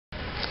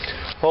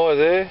Hi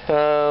there,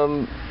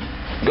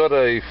 got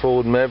a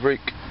Ford Maverick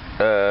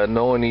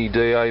 90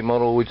 DA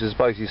model, which is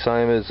basically the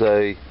same as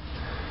a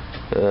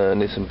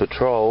Nissan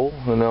Patrol,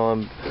 and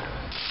I'm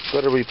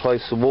got to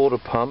replace the water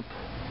pump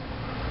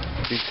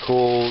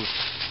because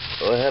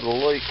I had a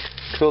leak,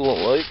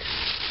 coolant leak.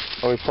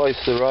 I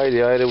replaced the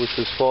radiator, which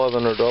was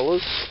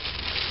 $500,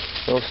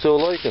 and I'm still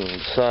leaking.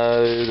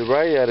 So the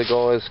radiator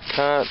guys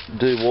can't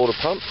do water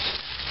pumps,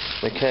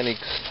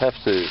 mechanics have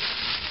to.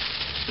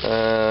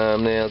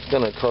 Now it's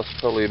going to cost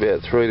probably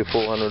about $300 to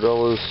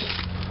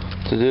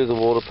 $400 to do the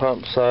water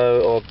pump,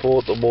 so I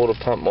bought the water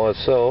pump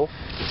myself,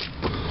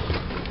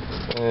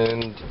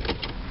 and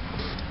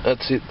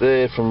that's it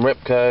there from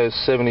Repco,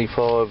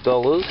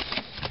 $75.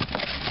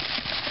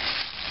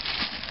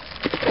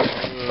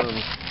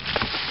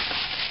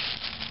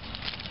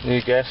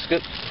 New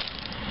gasket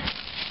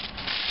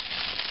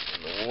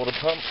and the water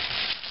pump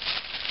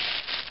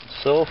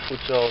itself,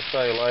 which I'll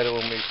show you later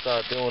when we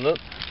start doing it.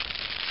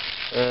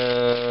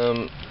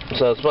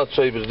 So it's much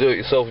cheaper to do it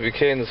yourself if you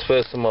can. This is the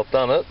first time I've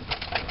done it,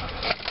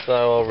 so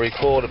I'll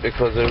record it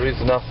because there is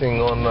nothing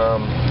on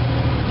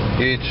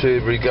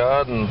YouTube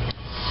regarding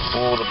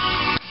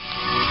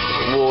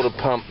water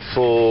pump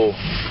for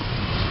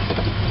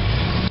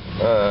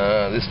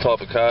this type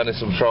of car, this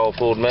Patrol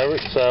Ford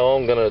Maverick. So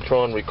I'm going to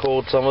try and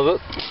record some of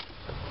it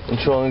and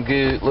try and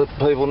let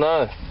people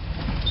know.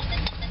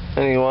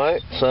 Anyway,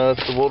 so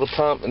that's the water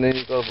pump, and then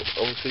you've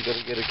obviously got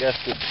to get a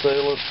gasket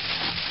sealant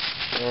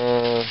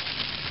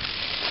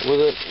with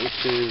it,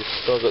 which is,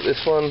 I've got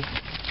this one,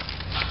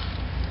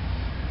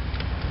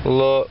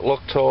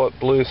 Loctite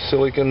blue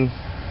silicon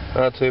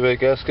RTV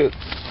gasket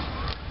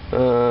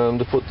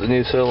to put the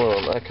new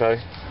sealant on.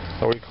 Okay,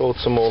 I'll record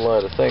some more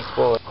later. Thanks,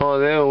 bye. Hi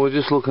there, we're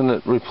just looking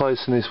at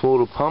replacing this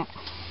water pump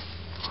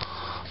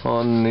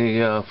on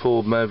the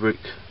Ford Maverick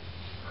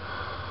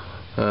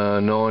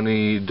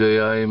 90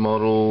 DA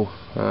model,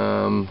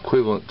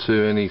 equivalent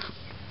to any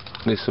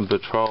Nissan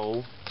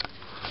Patrol,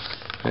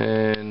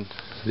 and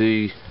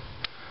the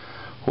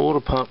water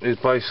pump is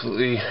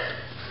basically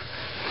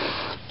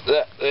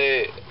that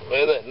there,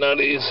 where that nut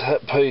is,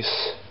 that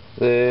piece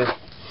there.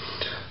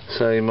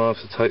 So you might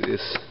have to take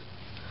this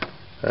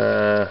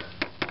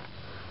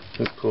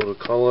it's called a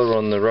collar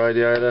on the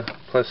radiator,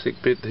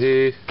 plastic bit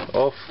here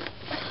off.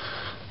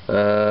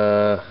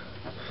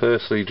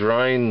 Firstly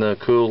drain the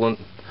coolant.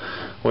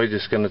 We're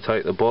just going to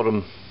take the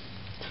bottom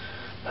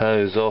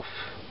hose off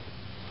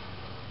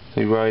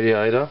the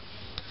radiator,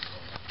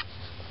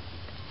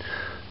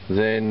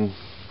 then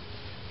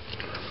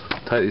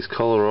take this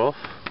collar off.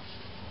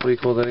 What do you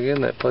call that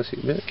again, that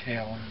plastic bit?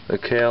 Cowling. The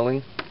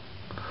cowling.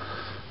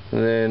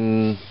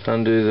 Then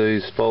undo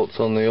these bolts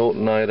on the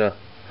alternator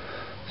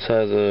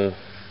so the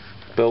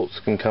belts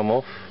can come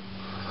off.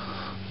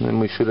 And then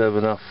we should have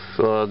enough.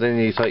 Then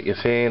you take your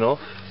fan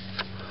off.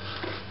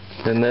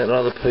 And that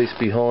other piece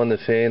behind the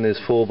fan, there's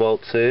 4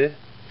 bolts there,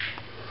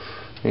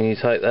 and you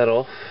take that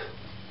off,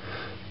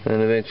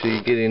 and eventually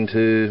you get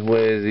into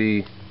where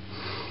the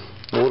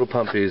water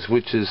pump is,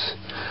 which is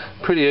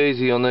pretty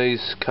easy on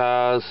these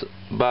cars,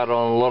 but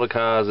on a lot of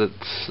cars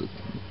it's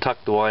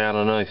tucked away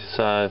underneath.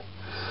 So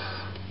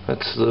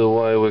that's the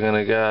way we're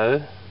going to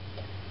go.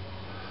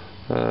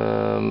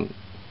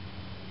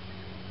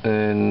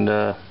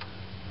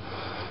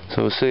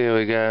 So we'll see how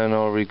we go, and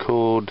I'll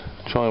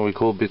try and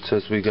record bits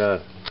as we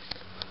go.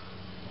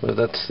 But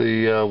that's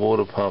the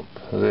water pump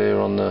there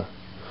on the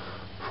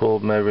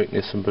Ford Maverick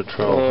Nissan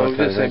Patrol.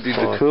 Okay, just emptied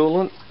the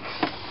coolant,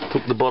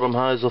 took the bottom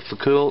hose off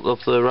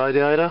the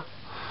radiator,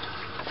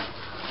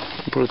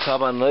 put a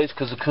tub underneath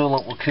because the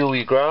coolant will kill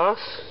your grass.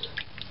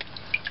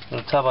 Put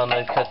a tub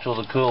underneath, catch all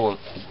the coolant.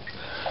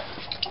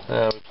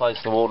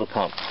 Replace the water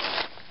pump.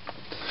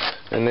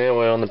 And now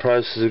we're on the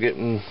process of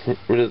getting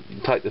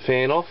take the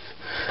fan off.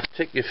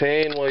 Check your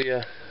fan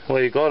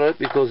where you got it,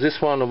 because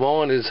this one of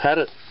mine has had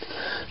it.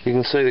 You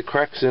can see the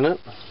cracks in it.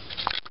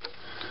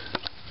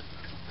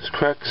 There's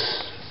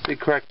cracks, big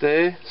crack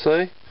there,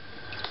 see?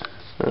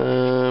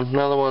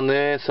 Another one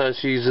there. So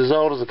she's as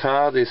old as the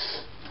car,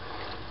 this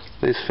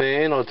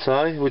fan, I'd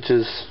say, which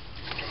is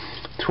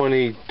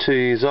 22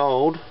 years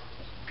old.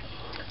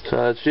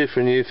 So it's due for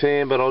a new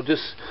fan, but I'll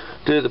just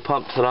do the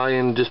pump today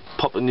and just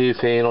pop a new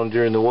fan on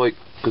during the week,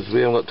 because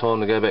we haven't got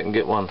time to go back and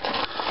get one.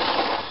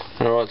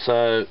 Alright,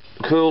 so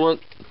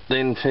coolant,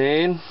 then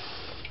fan,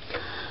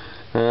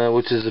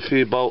 which is a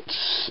few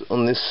bolts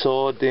on this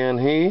side down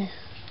here,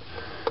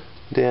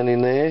 down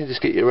in there.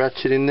 Just get your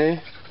ratchet in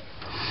there,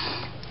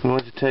 and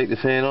once you take the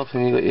fan off,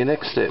 and you got your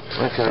next step.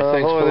 Okay,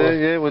 thanks. Hi there,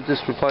 yeah, we're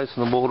just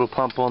replacing the water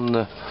pump on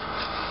the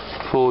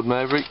Ford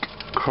Maverick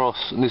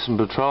Cross Nissan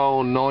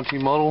Patrol 90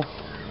 model.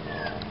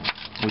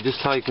 We're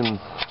just taking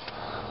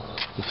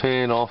the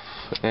fan off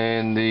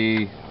and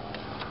the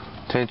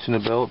tensioner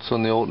belts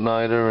on the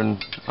alternator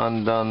and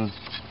undone,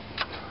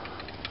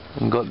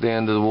 and got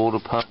down to the water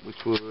pump,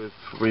 which we've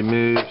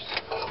removed.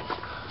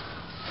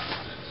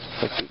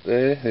 That's it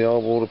there, the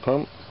old water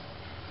pump.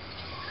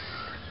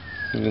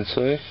 You can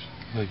see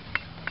the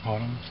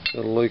bottom.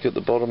 Got a leak at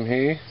the bottom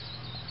here.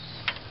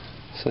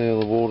 See all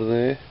the water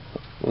there?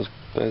 It was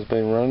has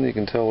been running. You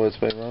can tell where it's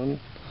been running.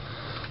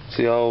 It's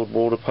the old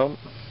water pump.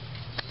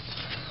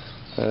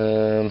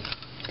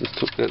 Just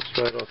took that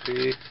straight off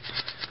here.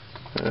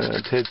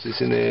 Ted's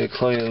just in there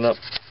cleaning up,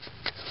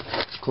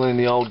 clean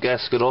the old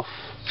gasket off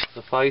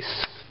the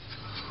face.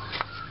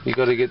 You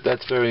got to get,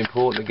 that's very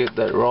important to get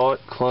that right,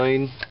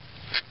 clean.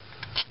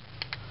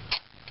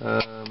 You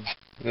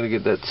got to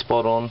get that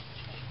spot on.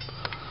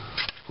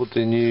 Put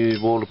the new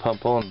water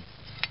pump on.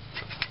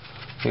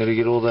 You got to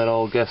get all that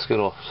old gasket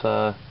off.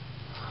 So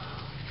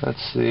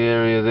that's the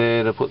area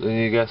there to put the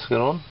new gasket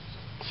on.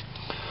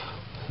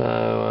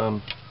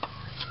 So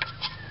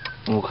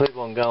we'll keep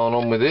on going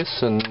on with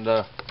this, and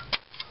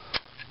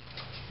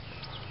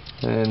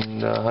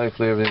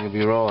hopefully everything will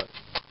be right.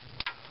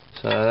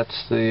 So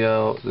that's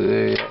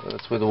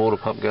that's where the water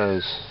pump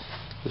goes,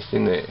 just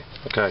in there.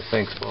 Okay,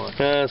 thanks,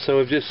 bye. So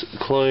we've just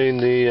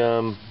cleaned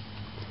the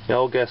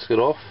old gasket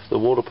off the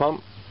water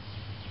pump.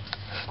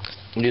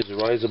 Use a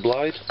razor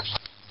blade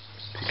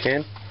if you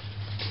can,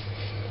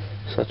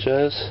 such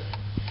as.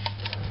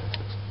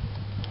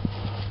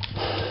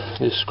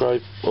 Just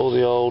scrape all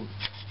the old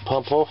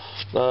pump off,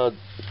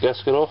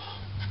 gasket off,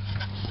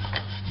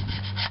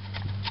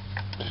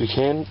 if you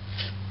can.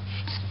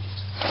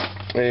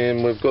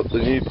 And we've got the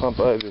new pump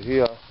over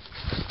here.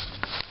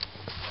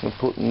 We're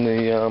putting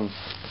the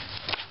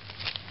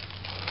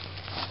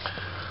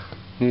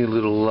new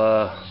little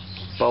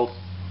bolt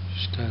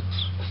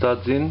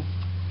studs in.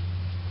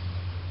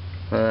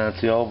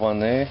 It's the old one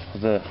there,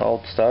 the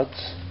old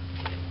studs.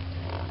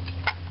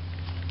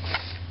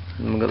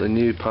 And we've got the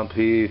new pump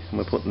here, and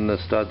we're putting the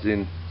studs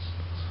in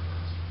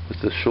with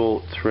the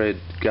short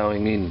thread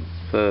going in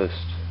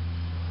first,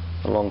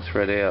 a long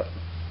thread out.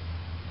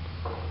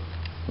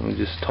 And we're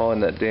just tying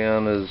that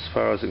down as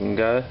far as it can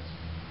go.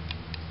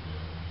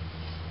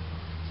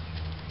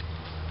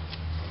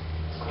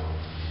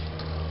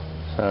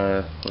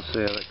 So we'll see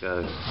how that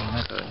goes.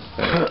 Okay.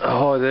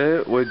 Hi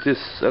there, we're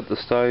just at the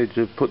stage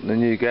of putting the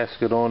new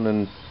gasket on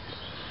and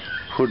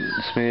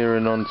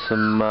smearing on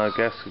some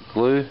gasket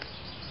glue.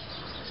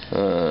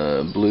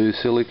 Blue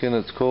silicone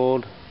it's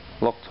called,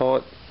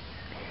 Loctite.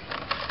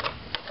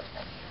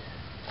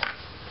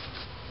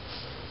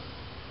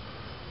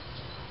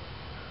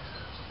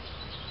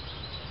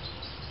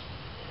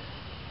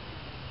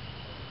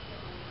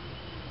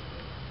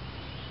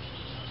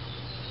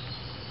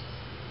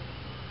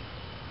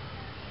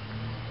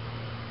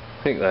 I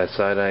think they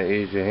say don't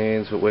use your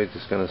hands, but we're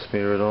just going to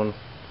smear it on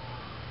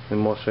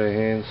and wash our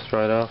hands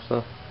straight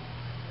after.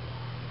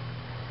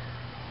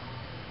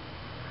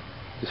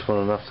 Just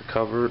want enough to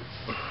cover it.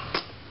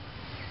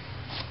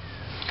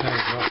 Goes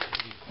right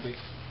pretty quick.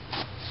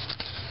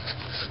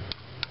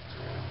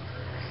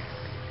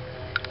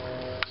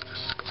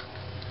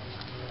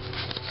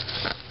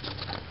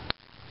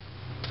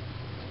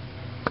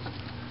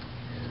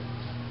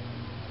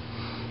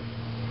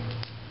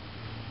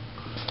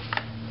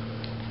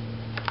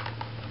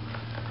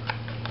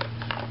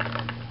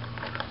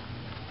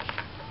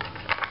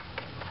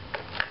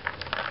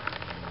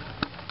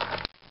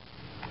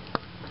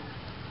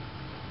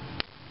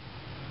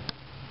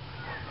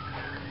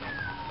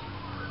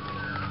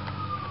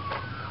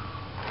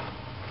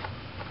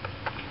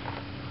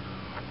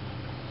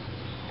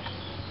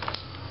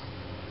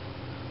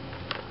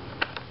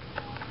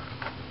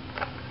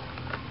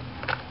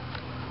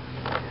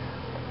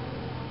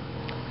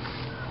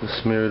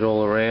 Just smear it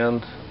all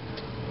around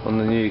on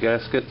the new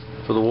gasket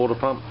for the water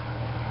pump.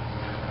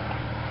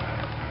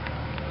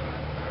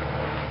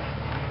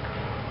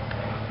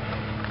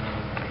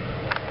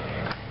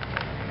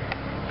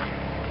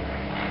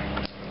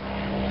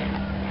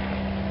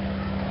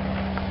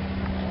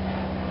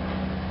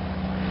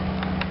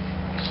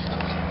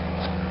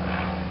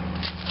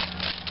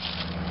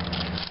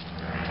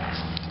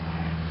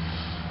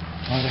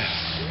 Right,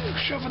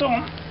 shove it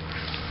on.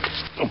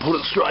 I'll put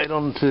it straight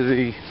onto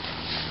the.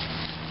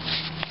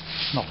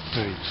 Not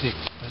very thick,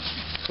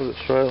 but Put it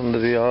straight onto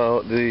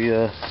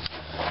the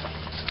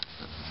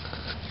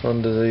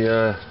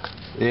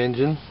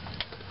engine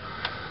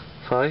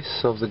face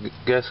of the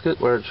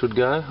gasket where it should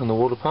go on the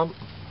water pump.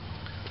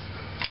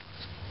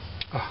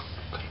 oh,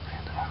 got it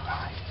round the wrong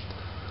way.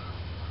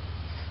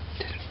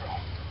 Did it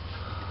wrong.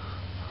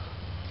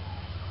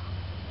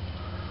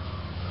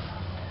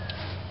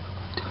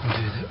 Didn't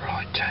do that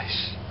right,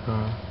 Chase. I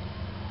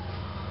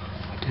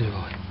did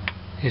right.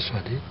 Yes,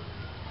 I did.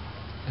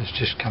 It's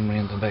just come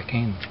round the back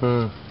end.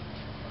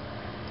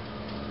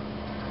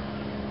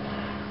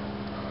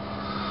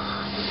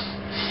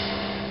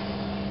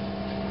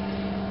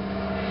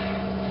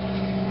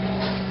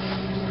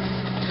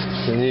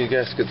 The new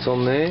gasket's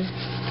on there.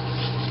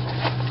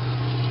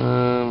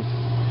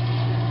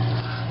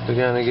 We're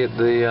going to get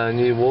the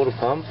new water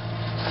pump.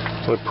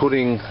 We're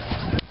putting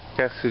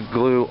gasket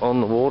glue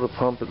on the water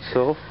pump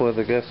itself where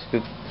the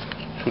gasket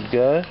should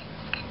go.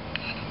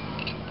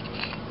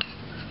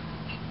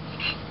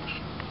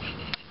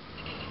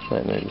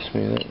 Don't need to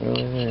smear that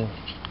really now.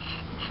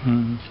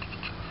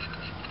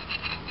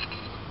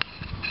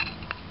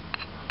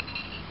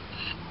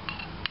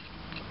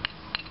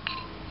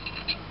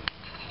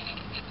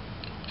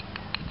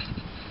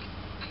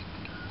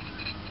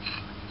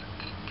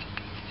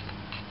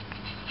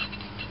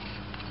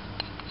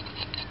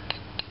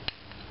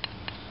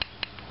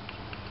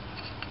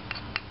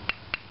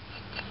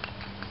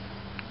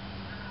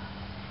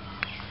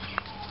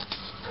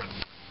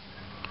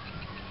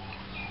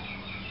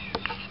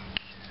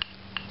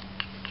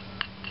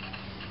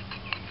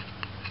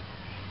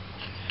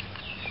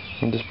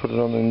 and just put it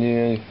on the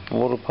new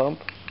water pump.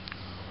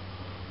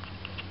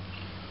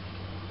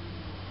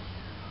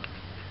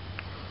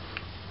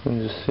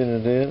 And just thin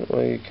it out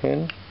where you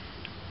can.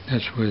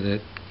 That's where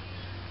that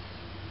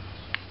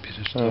bit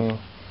of stuff.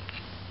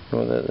 You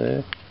want that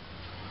there?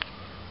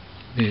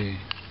 Yeah.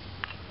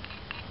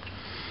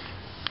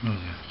 Oh,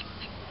 there.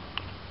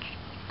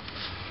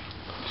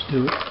 Let's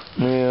do it.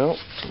 Now,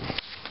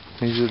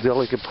 here's the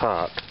delicate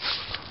part.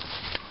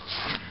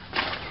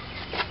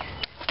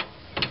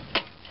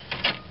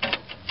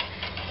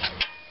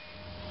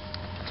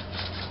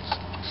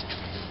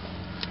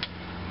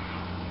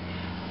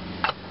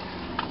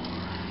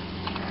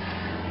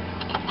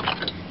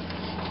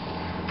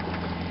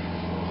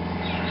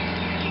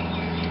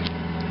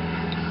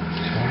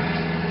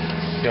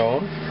 Go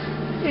on.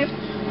 Yep.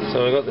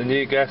 So we've got the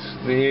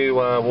new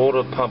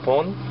water pump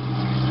on.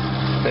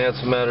 Now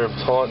it's a matter of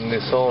tightening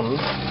this on.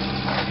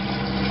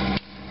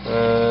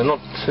 Not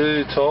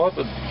too tight,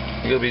 but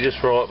you got to be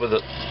just right with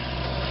it.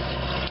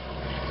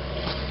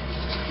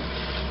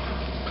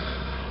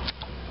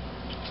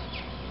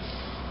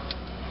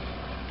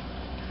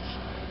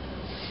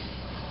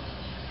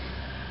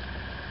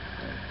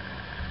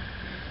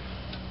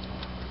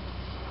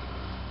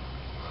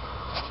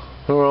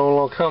 Well,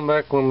 I'll come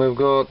back when we've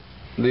got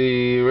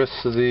the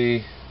rest of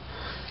the.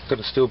 Got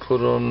to still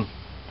put on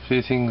a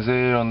few things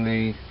there on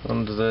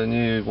under the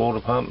new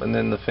water pump, and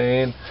then the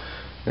fan.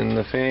 And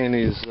the fan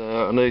is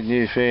I need a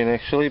new fan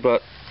actually,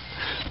 but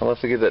I'll have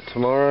to get that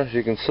tomorrow. As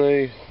you can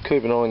see,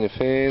 keep an eye on your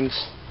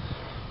fans.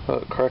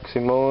 Got cracks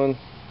in mine.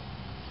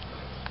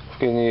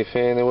 Get a new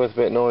fan. They're worth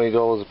about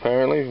 $90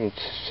 apparently.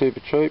 It's super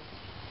cheap.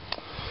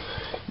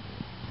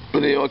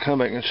 But yeah, I'll come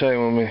back and show you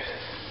when we.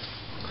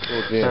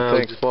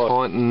 Thanks, bye.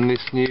 Tighten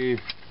this new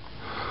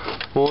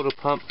water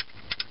pump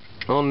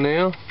on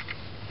now.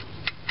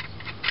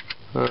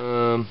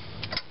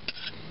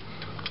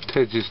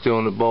 Ted's just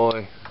doing it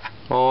by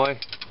eye.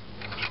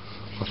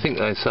 I think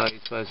they say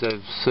you're supposed to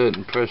have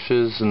certain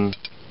pressures and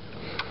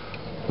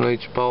on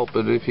each bolt,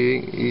 but if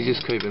you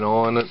just keep an eye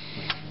on it.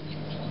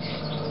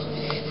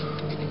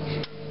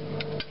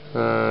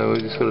 We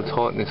just got to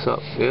tighten this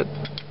up yet,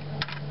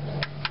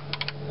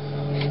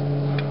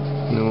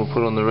 and then we'll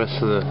put on the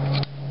rest of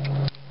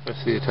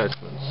the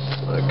attachments.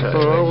 Okay.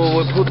 Alright, well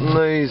we're putting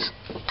these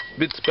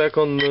bits back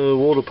on the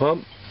water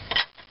pump.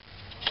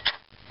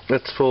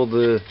 That's for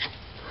it's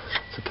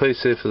a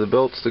piece there for the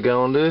belts to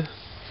go onto.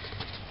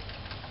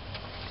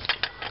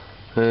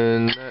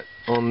 And that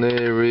on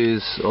there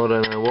is, I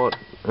don't know what,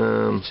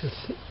 the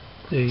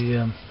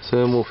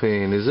thermal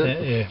fan, is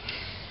it? Yeah.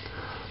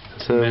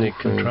 Thermal Thematic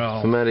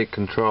control. Thematic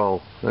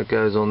control, that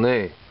goes on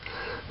there.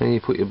 Then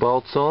you put your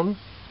bolts on.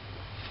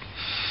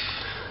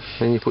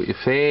 Then you put your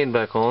fan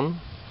back on.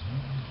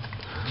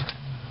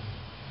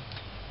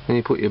 Then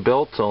you put your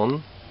belts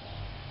on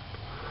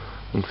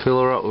and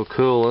fill her up with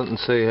coolant and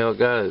see how it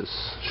goes.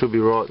 Should be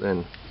right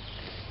then.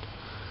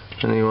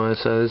 Anyway,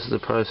 so this is the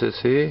process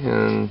here,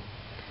 and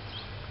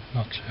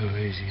not so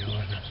easy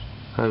either.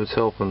 Hope it's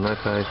helping.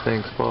 Okay,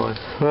 thanks, bye.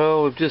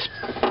 Well, we've just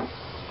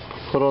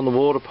put on the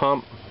water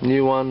pump,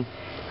 new one,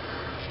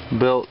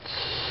 belts,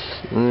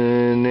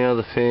 and now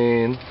the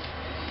fan.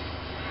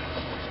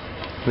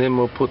 Then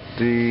we'll put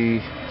the,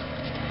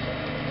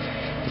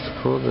 what's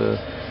it called, the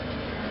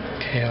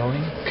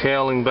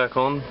cowling back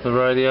on the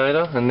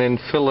radiator, and then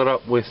fill it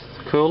up with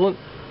coolant.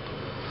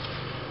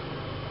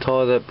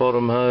 Tie that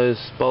bottom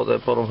hose, bolt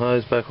that bottom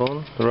hose back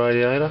on the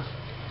radiator,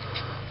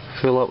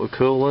 fill up with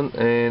coolant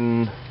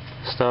and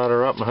start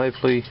her up, and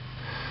hopefully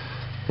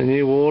the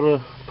new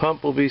water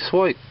pump will be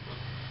sweet.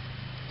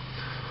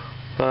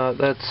 But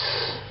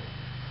that's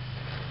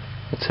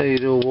how you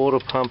do a water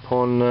pump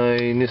on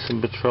a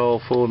Nissan Patrol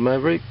Ford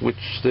Maverick,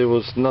 which there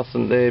was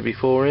nothing there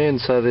beforehand,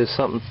 so there's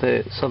something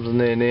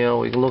there now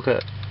we can look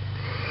at.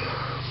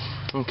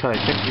 Okay,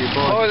 thank you,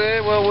 bye. Hi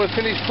there, well we're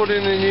finished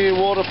putting the new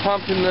water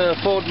pump in the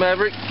Ford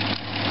Maverick.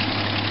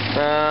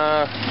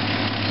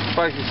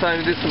 Basically the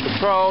same as Nissan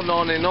Patrol,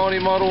 1990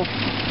 model.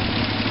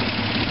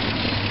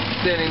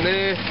 Standing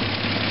there.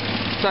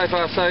 So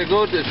far so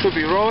good, it should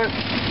be right.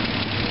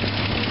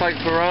 Take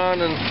it for a run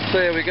and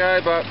see how we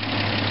go, but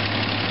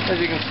as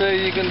you can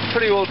see, you can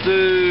pretty well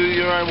do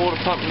your own water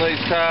pump in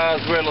these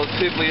cars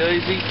relatively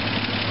easy.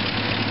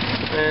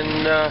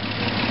 And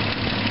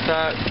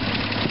so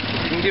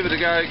if you can give it a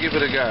go, give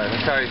it a go.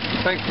 Okay,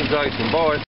 thanks for Jason, bye.